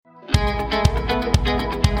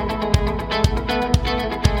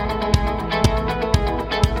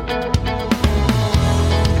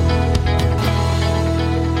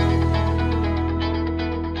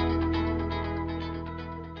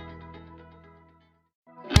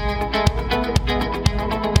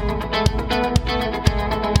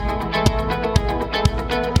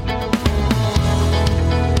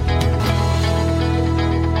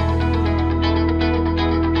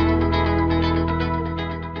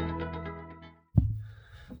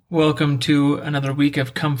Welcome to another week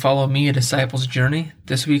of Come Follow Me, a Disciple's Journey.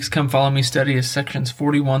 This week's Come Follow Me study is sections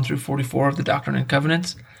 41 through 44 of the Doctrine and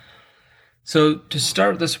Covenants. So to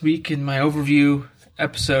start this week in my overview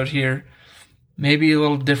episode here, maybe a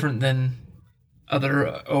little different than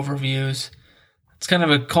other overviews. It's kind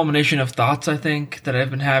of a culmination of thoughts, I think, that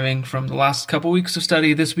I've been having from the last couple weeks of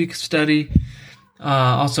study, this week's study,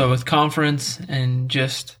 also with conference, and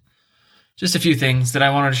just a few things that I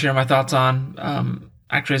wanted to share my thoughts on.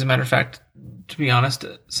 Actually, as a matter of fact, to be honest,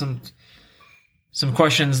 some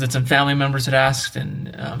questions that some family members had asked,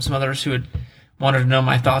 and some others who had wanted to know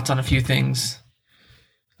my thoughts on a few things,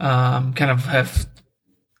 kind of have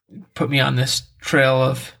put me on this trail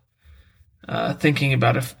of thinking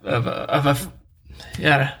about I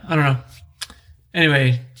don't know.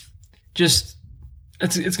 Anyway, just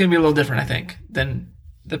it's going to be a little different, I think, than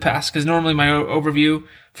the past, because normally my overview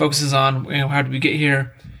focuses on how did we get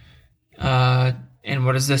here, and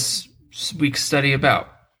what is this week's study about.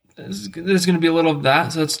 There's going to be a little of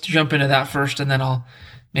that, so let's jump into that first, and then I'll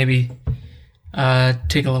maybe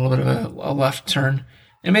take a little bit of a left turn,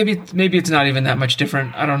 and maybe it's not even that much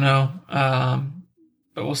different. I don't know,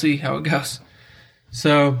 but we'll see how it goes.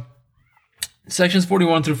 So, sections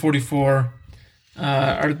 41 through 44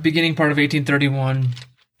 are the beginning part of 1831,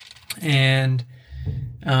 and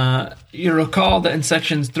you recall that in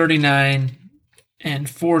sections 39 and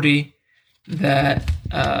 40 that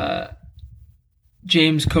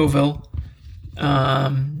James Coville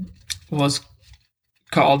was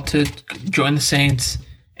called to join the saints,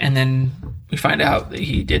 and then we find out that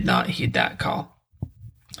he did not heed that call.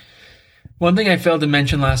 One thing I failed to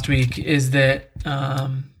mention last week is that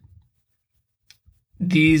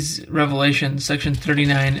these revelations, sections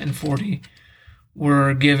 39 and 40,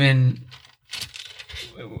 were given,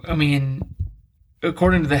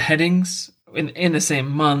 according to the headings, in the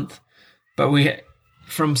same month, but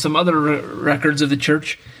from some other records of the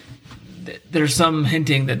church, there's some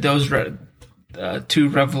hinting that those two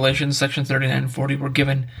revelations, section 39 and 40, were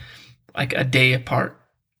given like a day apart.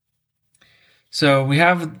 So we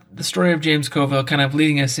have the story of James Coville kind of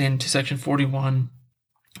leading us into section 41,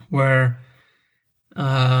 where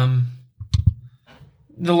the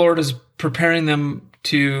Lord is preparing them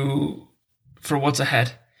for what's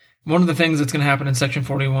ahead. One of the things that's going to happen in section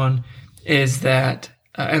 41 is that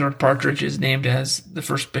Edward Partridge is named as the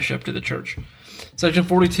first bishop to the church. Section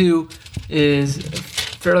 42 is a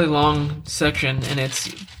fairly long section, and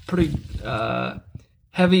it's pretty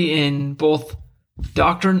heavy in both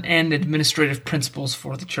doctrine and administrative principles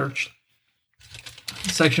for the church.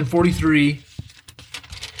 Section 43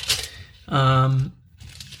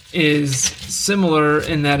 is similar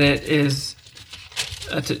in that it is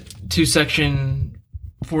to section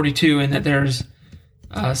 42, in that there's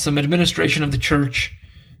some administration of the church,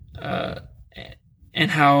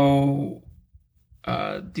 and how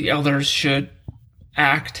the elders should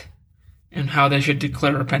act, and how they should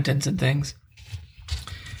declare repentance and things.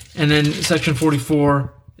 And then section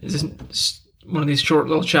 44 is one of these short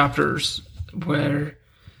little chapters where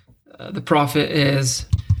the prophet is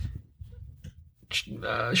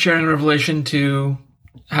sharing a revelation to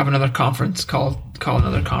have another conference, call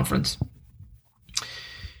another conference.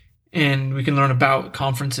 And we can learn about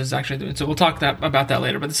conferences, actually. So we'll talk about that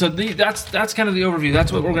later. But so that's kind of the overview.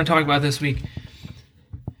 That's what we're going to talk about this week.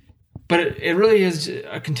 But it really is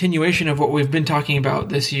a continuation of what we've been talking about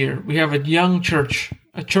this year. We have a young church,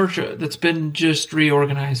 a church that's been just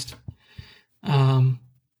reorganized. And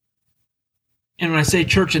when I say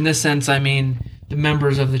church in this sense, I mean the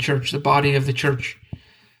members of the church, the body of the church.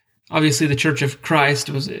 Obviously, the Church of Christ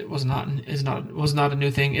is not a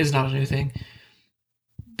new thing.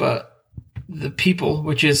 But the people,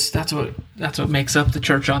 that's what makes up the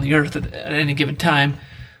church on the earth at any given time,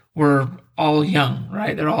 were all young,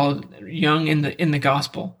 right? They're all young in the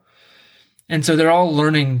gospel, and so they're all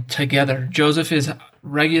learning together. Joseph is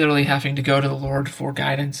regularly having to go to the Lord for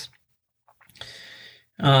guidance,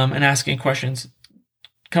 and asking questions.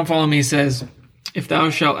 Come Follow Me says, "If thou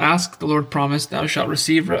shalt ask, the Lord promised, thou shalt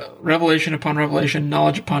receive revelation upon revelation,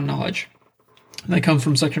 knowledge upon knowledge." And that comes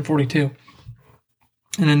from section 42.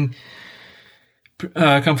 And then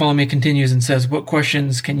Come Follow Me continues and says, "What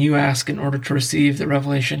questions can you ask in order to receive the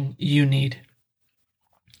revelation you need?"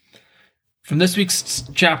 From this week's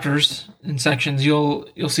chapters and sections,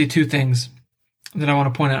 you'll see two things that I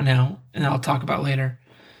want to point out now, and I'll talk about later.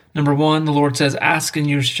 Number one, the Lord says, "Ask and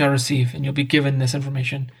you shall receive," and you'll be given this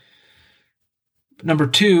information. Number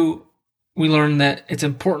two, we learn that it's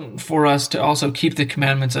important for us to also keep the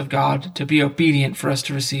commandments of God, to be obedient for us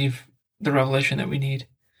to receive the revelation that we need.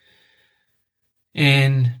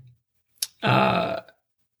 And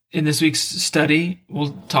In this week's study,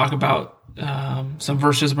 we'll talk about some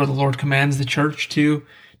verses where the Lord commands the church to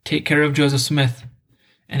take care of Joseph Smith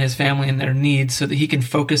and his family and their needs so that he can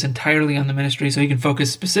focus entirely on the ministry, so he can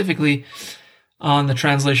focus specifically on the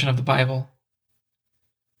translation of the Bible.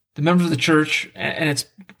 The members of the church, and it's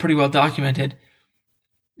pretty well documented,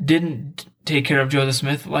 didn't take care of Joseph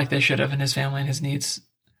Smith like they should have, and his family and his needs.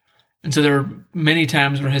 And so there were many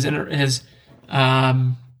times where his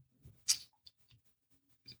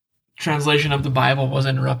translation of the Bible was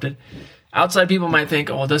interrupted. Outside people might think,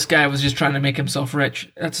 oh, this guy was just trying to make himself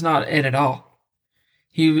rich. That's not it at all.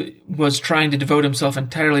 He was trying to devote himself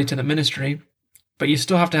entirely to the ministry, but you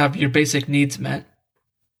still have to have your basic needs met.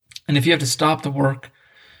 And if you have to stop the work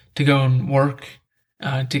to go and work,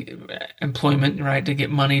 to employment, right, to get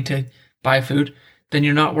money to buy food, then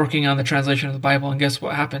you're not working on the translation of the Bible. And guess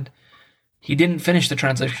what happened? He didn't finish the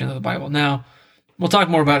translation of the Bible. Now, we'll talk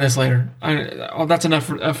more about this later. That's enough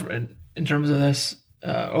in terms of this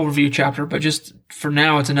overview chapter, but just for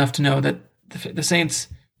now, it's enough to know that the saints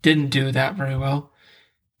didn't do that very well.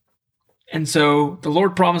 And so the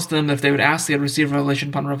Lord promised them that if they would ask, they would receive revelation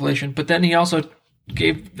upon revelation. But then he also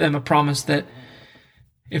gave them a promise that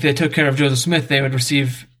if they took care of Joseph Smith, they would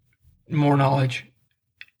receive more knowledge.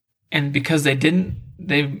 And because they didn't,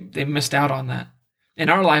 they missed out on that. In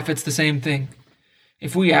our life, it's the same thing.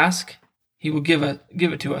 If we ask, he will give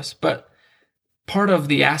it to us. But part of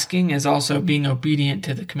the asking is also being obedient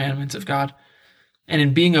to the commandments of God. And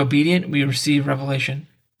in being obedient, we receive revelation.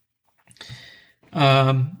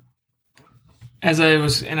 As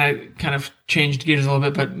I kind of changed gears a little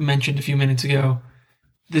bit, but mentioned a few minutes ago,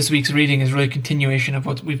 this week's reading is really a continuation of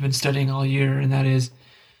what we've been studying all year, and that is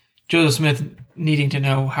Joseph Smith needing to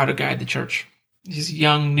know how to guide the church. These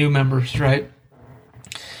young, new members, right?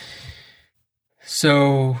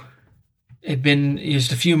 So it'd been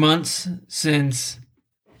just a few months since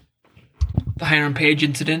the Hiram Page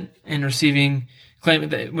incident and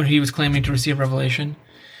when he was claiming to receive revelation.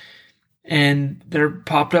 And there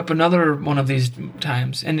popped up another one of these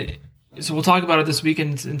times. And so we'll talk about it this week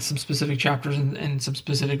in some specific chapters and some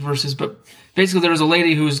specific verses. But basically there was a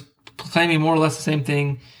lady who was claiming more or less the same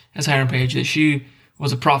thing as Hiram Page, that she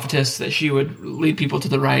was a prophetess, that she would lead people to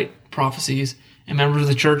the right prophecies. And members of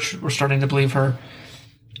the church were starting to believe her.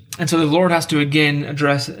 And so the Lord has to again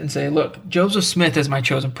address it and say, look, Joseph Smith is my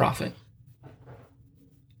chosen prophet.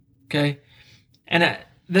 Okay? And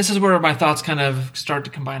this is where my thoughts kind of start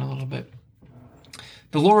to combine a little bit.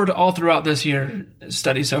 The Lord, all throughout this year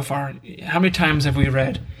study so far, how many times have we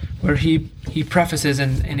read where he prefaces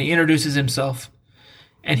and he introduces himself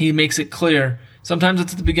and he makes it clear. Sometimes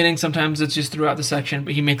it's at the beginning, sometimes it's just throughout the section,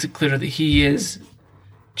 but he makes it clear that he is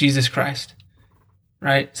Jesus Christ.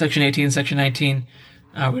 Right? Section 18, section 19,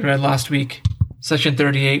 we read last week. Section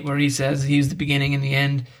 38, where he says he's the beginning and the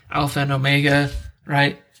end, Alpha and Omega,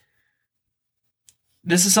 right?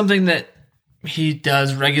 This is something that he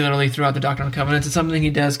does regularly throughout the Doctrine and Covenants. It's something he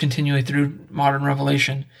does continually through modern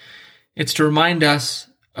revelation. It's to remind us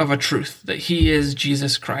of a truth, that he is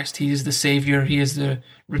Jesus Christ. He is the Savior. He is the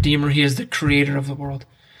Redeemer. He is the Creator of the world.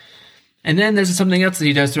 And then there's something else that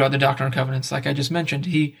he does throughout the Doctrine and Covenants, like I just mentioned.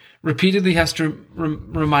 He repeatedly has to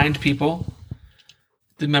remind people,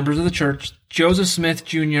 the members of the church, Joseph Smith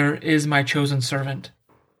Jr. is my chosen servant.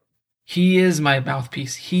 He is my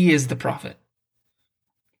mouthpiece. He is the prophet.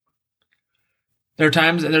 There are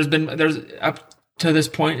times, there's up to this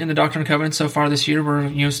point in the Doctrine and Covenants so far this year, we're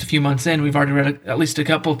just a few months in, we've already read at least a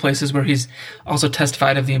couple of places where he's also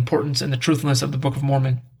testified of the importance and the truthfulness of the Book of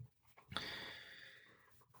Mormon.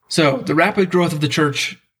 So, the rapid growth of the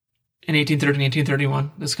church in 1830 and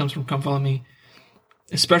 1831, this comes from Come Follow Me,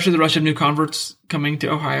 especially the rush of new converts coming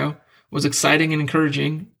to Ohio, was exciting and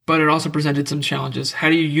encouraging, but it also presented some challenges. How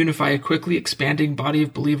do you unify a quickly expanding body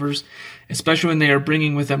of believers, especially when they are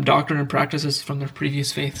bringing with them doctrine and practices from their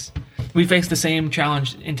previous faiths? We face the same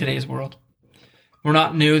challenge in today's world. We're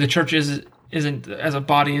not new. The church isn't as a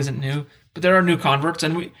body isn't new, but there are new converts,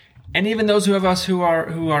 and even those of us who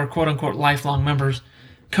are quote unquote lifelong members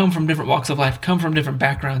come from different walks of life, come from different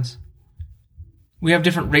backgrounds. We have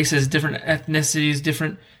different races, different ethnicities,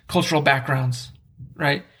 different cultural backgrounds,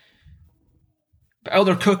 right?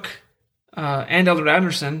 Elder Cook and Elder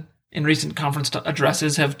Anderson in recent conference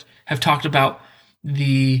addresses have talked about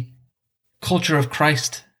the culture of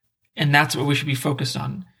Christ, and that's what we should be focused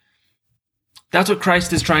on. That's what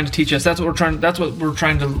Christ is trying to teach us. That's what we're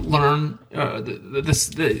trying to learn.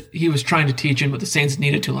 He was trying to teach, and what the saints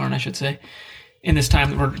needed to learn, I should say, in this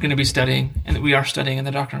time that we're going to be studying, and that we are studying in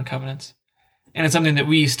the Doctrine and Covenants. And it's something that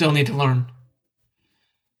we still need to learn.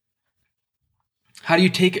 How do you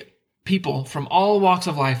take people from all walks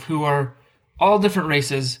of life who are all different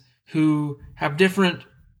races who have different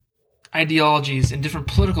ideologies and different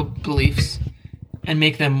political beliefs and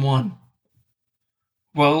make them one?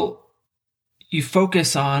 Well, you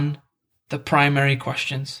focus on the primary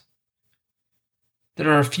questions. There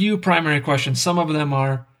are a few primary questions. Some of them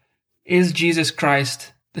are, is Jesus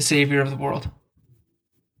Christ the Savior of the world?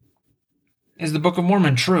 Is the Book of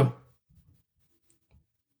Mormon true?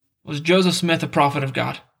 Was Joseph Smith a prophet of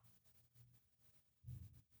God?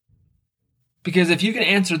 Because if you can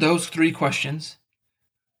answer those three questions,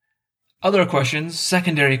 other questions,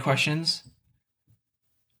 secondary questions,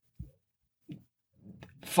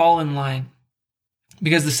 fall in line.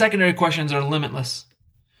 Because the secondary questions are limitless.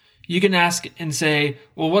 You can ask and say,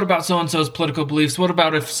 well, what about so-and-so's political beliefs? What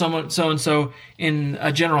about if someone so-and-so in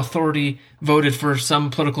a general authority voted for some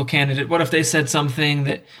political candidate? What if they said something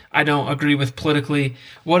that I don't agree with politically?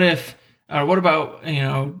 What about,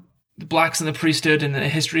 the blacks in the priesthood and the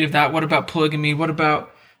history of that? What about polygamy? What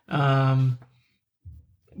about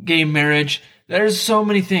gay marriage? There's so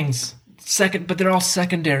many things. But they're all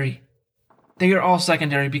secondary. They are all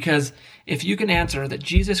secondary because if you can answer that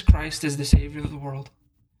Jesus Christ is the Savior of the world,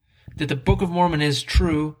 that the Book of Mormon is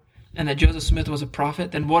true, and that Joseph Smith was a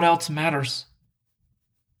prophet, then what else matters?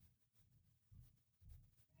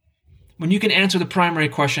 When you can answer the primary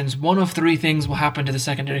questions, one of three things will happen to the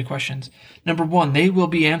secondary questions. Number one, they will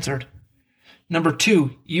be answered. Number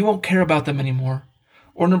two, you won't care about them anymore.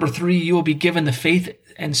 Or number three, you will be given the faith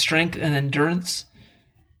and strength and endurance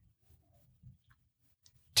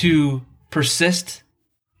to persist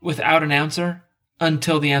without an answer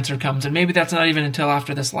until the answer comes. And maybe that's not even until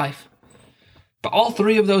after this life. But all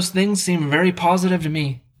three of those things seem very positive to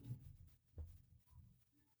me.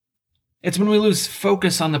 It's when we lose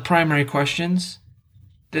focus on the primary questions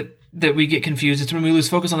that we get confused. It's when we lose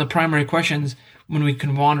focus on the primary questions when we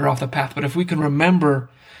can wander off the path. But if we can remember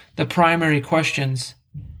the primary questions,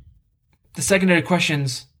 the secondary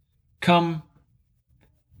questions come,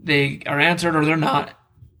 they are answered or they're not.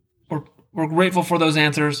 We're grateful for those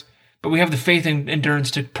answers, but we have the faith and endurance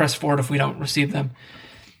to press forward if we don't receive them.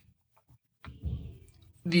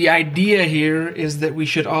 The idea here is that we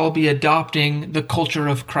should all be adopting the culture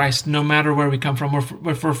of Christ, no matter where we come from.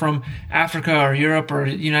 If we're from Africa or Europe or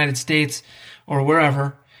the United States or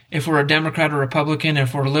wherever, if we're a Democrat or Republican,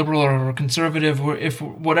 if we're liberal or conservative,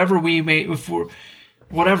 whatever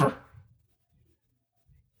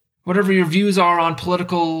your views are on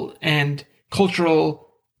political and cultural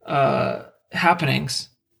happenings.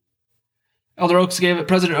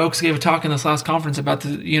 President Oaks gave a talk in this last conference about the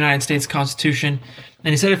United States Constitution,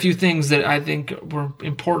 and he said a few things that I think were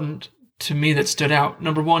important to me that stood out.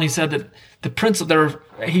 Number one, he said that the principle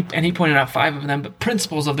he pointed out 5 of them, but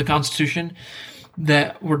principles of the Constitution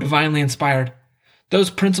that were divinely inspired. Those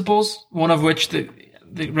principles, one of which that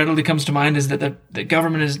readily comes to mind, is that the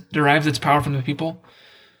government derives its power from the people.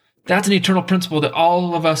 That's an eternal principle that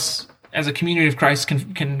all of us as a community of Christ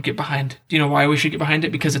can get behind. Do you know why we should get behind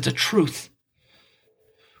it? Because it's a truth.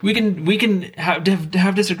 We can have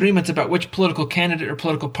disagreements about which political candidate or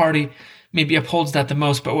political party maybe upholds that the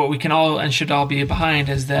most, but what we can all and should all be behind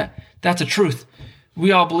is that that's a truth.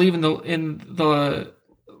 We all believe in the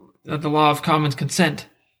law of common consent,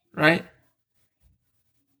 right?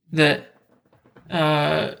 That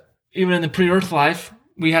even in the pre-earth life,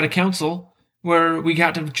 we had a council where we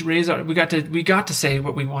got to say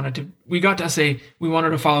what we wanted to. We got to say we wanted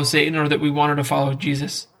to follow Satan or that we wanted to follow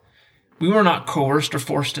Jesus. We were not coerced or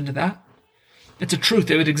forced into that. It's a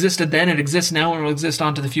truth. It existed then, it exists now, and will exist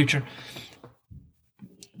on to the future.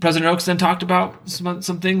 President Oaks then talked about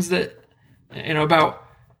some things that, about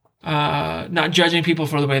not judging people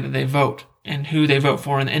for the way that they vote and who they vote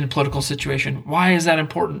for in a political situation. Why is that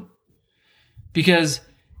important? Because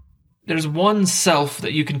there's one self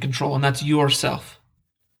that you can control, and that's yourself.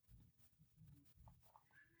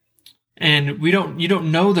 And you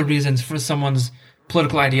don't know the reasons for someone's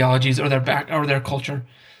political ideologies or their culture.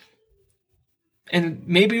 And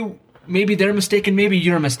maybe they're mistaken, maybe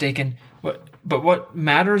you're mistaken. But what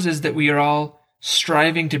matters is that we are all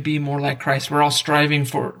striving to be more like Christ. We're all striving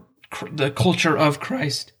for the culture of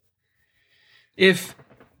Christ. If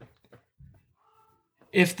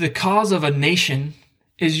the cause of a nation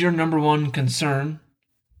is your number one concern,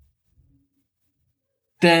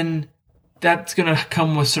 then that's going to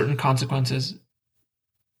come with certain consequences.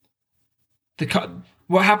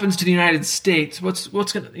 What happens to the United States? What's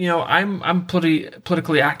going to, I'm a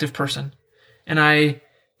politically active person, and I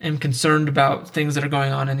am concerned about things that are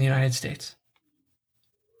going on in the United States.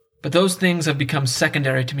 But those things have become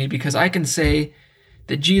secondary to me because I can say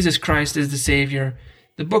that Jesus Christ is the Savior,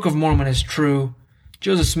 the Book of Mormon is true,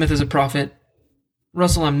 Joseph Smith is a prophet,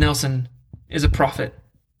 Russell M. Nelson is a prophet.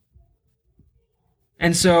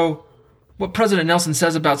 And so what President Nelson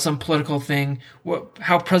says about some political thing,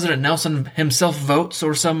 how President Nelson himself votes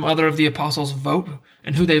or some other of the apostles vote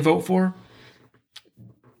and who they vote for,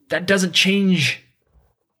 that doesn't change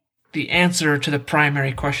the answer to the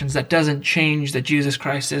primary questions. That doesn't change that Jesus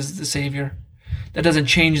Christ is the Savior. That doesn't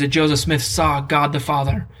change that Joseph Smith saw God the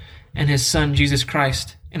Father and his Son, Jesus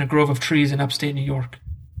Christ, in a grove of trees in upstate New York.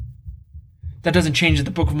 That doesn't change that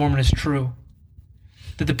the Book of Mormon is true,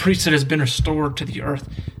 that the priesthood has been restored to the earth.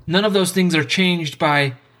 None of those things are changed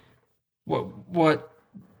by what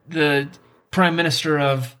the Prime Minister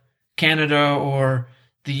of Canada or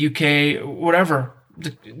the UK, whatever,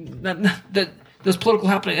 those political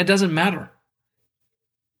happenings, it doesn't matter.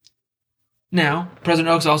 Now,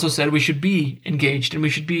 President Oaks also said we should be engaged and we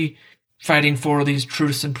should be fighting for these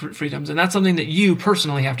truths and freedoms. And that's something that you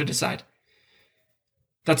personally have to decide.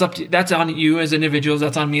 That's on you as individuals.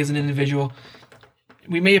 That's on me as an individual.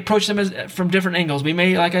 We may approach them from different angles. We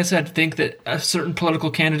may, like I said, think that a certain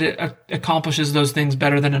political candidate accomplishes those things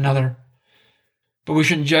better than another. But we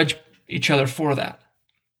shouldn't judge each other for that.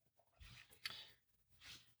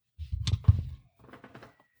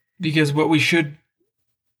 Because what we should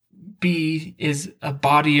be is a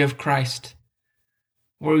body of Christ,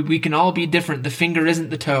 where we can all be different. The finger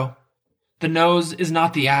isn't the toe. The nose is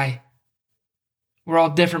not the eye. We're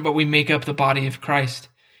all different, but we make up the body of Christ.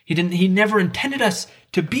 He never intended us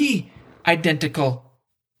to be identical.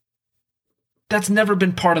 That's never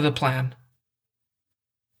been part of the plan.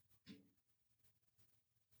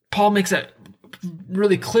 Paul makes that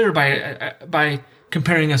really clear by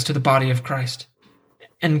comparing us to the body of Christ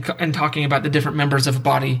and talking about the different members of a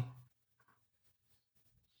body.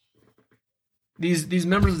 These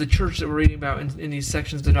members of the church that we're reading about in these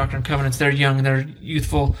sections of the Doctrine and Covenants, they're young, they're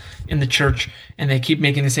youthful in the church, and they keep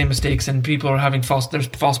making the same mistakes, and people are having there's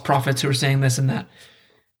false prophets who are saying this and that.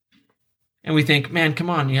 And we think, man, come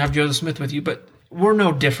on, you have Joseph Smith with you, but we're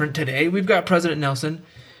no different today. We've got President Nelson.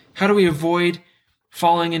 How do we avoid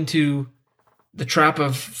falling into the trap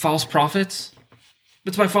of false prophets?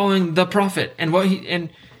 It's by following the prophet and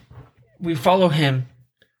we follow him.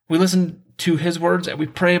 We listen to his words and we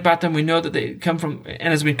pray about them. We know that they come from,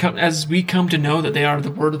 and as we come to know that they are the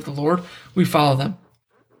word of the Lord, we follow them.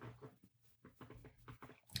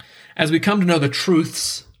 As we come to know the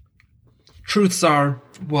truths are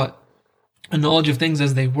what? A knowledge of things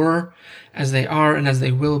as they were, as they are, and as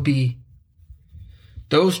they will be.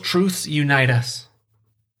 Those truths unite us.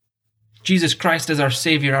 Jesus Christ as our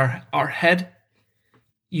Savior, our head,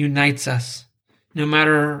 unites us. No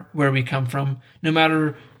matter where we come from, no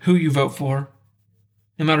matter who you vote for,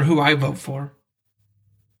 no matter who I vote for.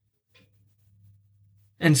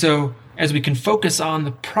 And so, as we can focus on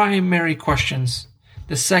the primary questions,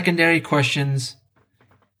 the secondary questions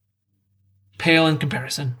pale in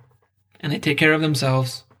comparison, and they take care of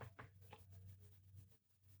themselves.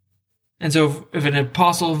 And so, if an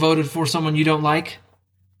apostle voted for someone you don't like,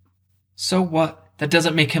 so what? That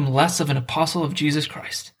doesn't make him less of an apostle of Jesus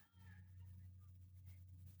Christ.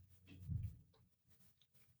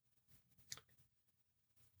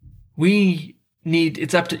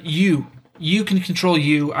 It's up to you. You can control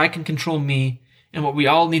you, I can control me, and what we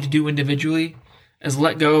all need to do individually is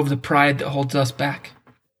let go of the pride that holds us back.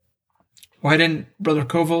 Why didn't Brother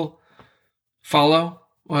Koval follow?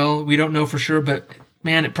 Well, we don't know for sure, but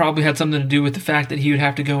man, it probably had something to do with the fact that he would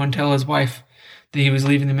have to go and tell his wife that he was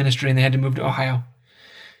leaving the ministry and they had to move to Ohio.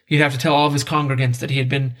 He'd have to tell all of his congregants that he had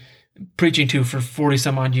been preaching to for 40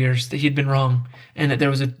 some odd years, that he'd been wrong, and that there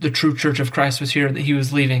was the true church of Christ was here, and that he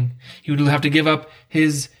was leaving. He would have to give up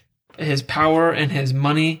his power and his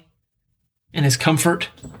money and his comfort.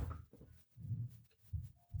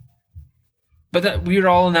 But that we're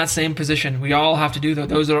all in that same position. We all have to do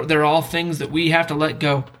those. They're all things that we have to let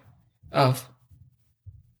go of.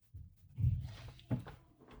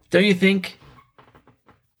 Don't you think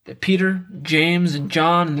that Peter, James, and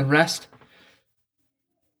John and the rest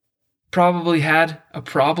probably had a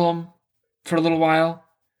problem for a little while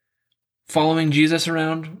following Jesus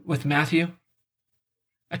around with Matthew,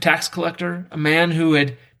 a tax collector, a man who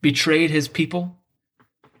had betrayed his people,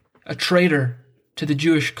 a traitor to the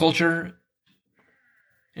Jewish culture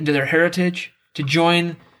and to their heritage, to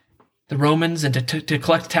join the Romans and to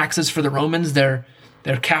collect taxes for the Romans, their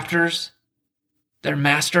captors, their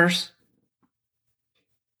masters.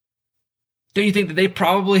 Don't you think that they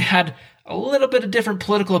probably had a little bit of different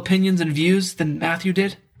political opinions and views than Matthew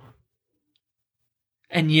did?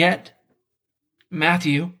 And yet,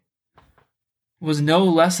 Matthew was no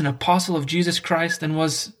less an apostle of Jesus Christ than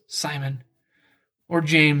was Simon, or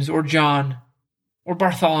James, or John, or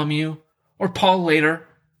Bartholomew, or Paul later.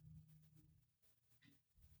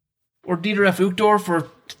 or Dieter F. Uchtdorf or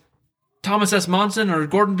Thomas S. Monson or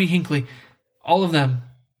Gordon B. Hinckley, all of them,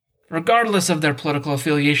 regardless of their political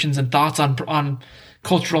affiliations and thoughts on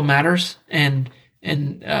cultural matters and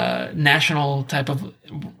national type of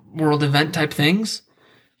world event type things,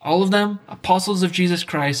 all of them, apostles of Jesus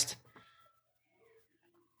Christ,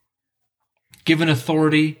 given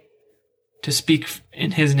authority to speak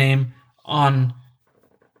in his name on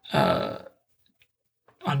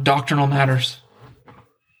doctrinal matters.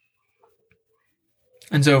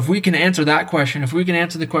 And so if we can answer that question, if we can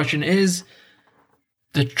answer the question, is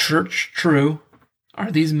the church true?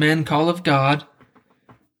 Are these men called of God?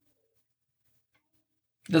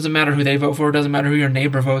 It doesn't matter who they vote for. It doesn't matter who your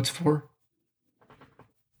neighbor votes for.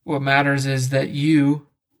 What matters is that you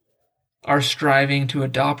are striving to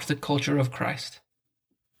adopt the culture of Christ.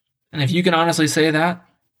 And if you can honestly say that,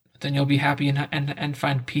 then you'll be happy and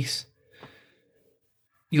find peace.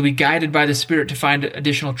 You'll be guided by the Spirit to find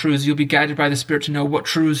additional truths. You'll be guided by the Spirit to know what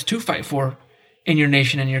truths to fight for in your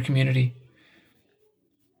nation and your community.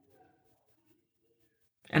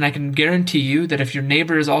 And I can guarantee you that if your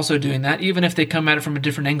neighbor is also doing that, even if they come at it from a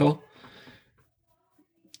different angle,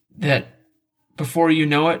 that before you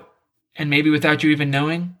know it, and maybe without you even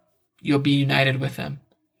knowing, you'll be united with them.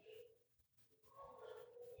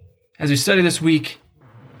 As we study this week,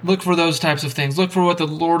 look for those types of things. Look for what the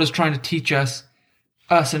Lord is trying to teach us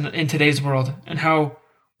in today's world, and how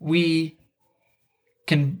we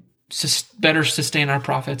can better sustain our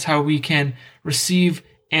prophets, how we can receive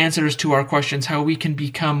answers to our questions, how we can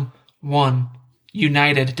become one,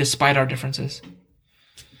 united despite our differences.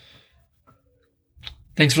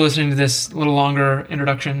 Thanks for listening to this a little longer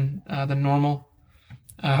introduction than normal.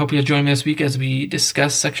 I hope you'll join me this week as we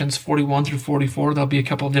discuss sections 41 through 44. There'll be a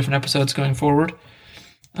couple of different episodes going forward.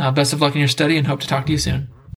 Best of luck in your study, and hope to talk to you soon.